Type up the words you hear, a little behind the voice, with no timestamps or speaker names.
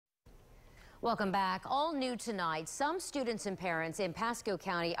Welcome back. All new tonight, some students and parents in Pasco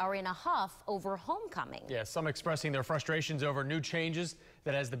County are in a huff over homecoming. Yeah, some expressing their frustrations over new changes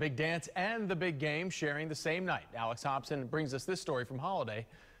that has the big dance and the big game sharing the same night. Alex Hobson brings us this story from Holiday,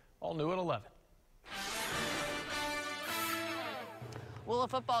 all new at 11. Well, a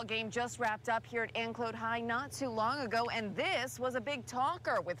football game just wrapped up here at Anclote High not too long ago, and this was a big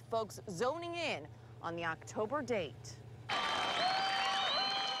talker with folks zoning in on the October date.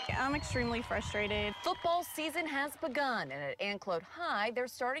 I'm extremely frustrated. Football season has begun, and at Anclote High, they're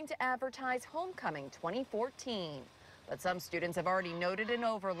starting to advertise Homecoming 2014. But some students have already noted an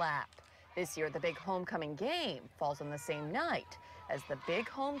overlap. This year, the big homecoming game falls on the same night as the big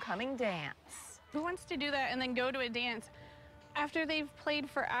homecoming dance. Who wants to do that and then go to a dance? After they've played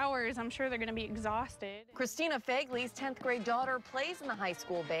for hours, I'm sure they're going to be exhausted. Christina Fagley's 10th grade daughter plays in the high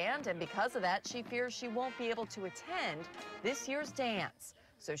school band, and because of that, she fears she won't be able to attend this year's dance.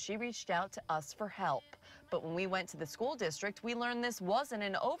 So she reached out to us for help. But when we went to the school district, we learned this wasn't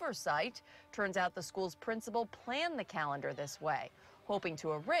an oversight. Turns out the school's principal planned the calendar this way, hoping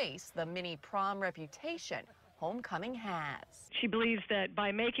to erase the mini prom reputation homecoming has. She believes that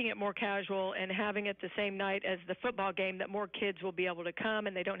by making it more casual and having it the same night as the football game, that more kids will be able to come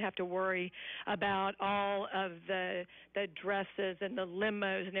and they don't have to worry about all of the dresses and the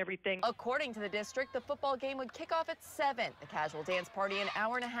limos and everything. According to the district, the football game would kick off at 7, the casual dance party an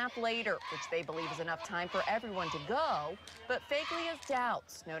hour and a half later, which they believe is enough time for everyone to go. But Fagley has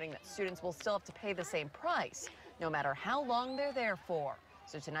doubts, noting that students will still have to pay the same price, no matter how long they're there for.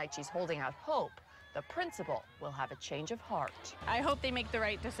 So tonight she's holding out hope the principal will have a change of heart. I hope they make the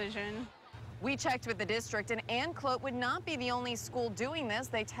right decision. We checked with the district, and Anclote would not be the only school doing this.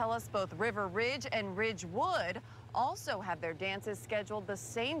 They tell us both River Ridge and Ridgewood also have their dances scheduled the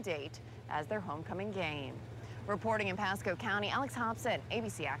same date as their homecoming game. Reporting in Pasco County, Alex Hobson,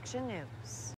 ABC Action News.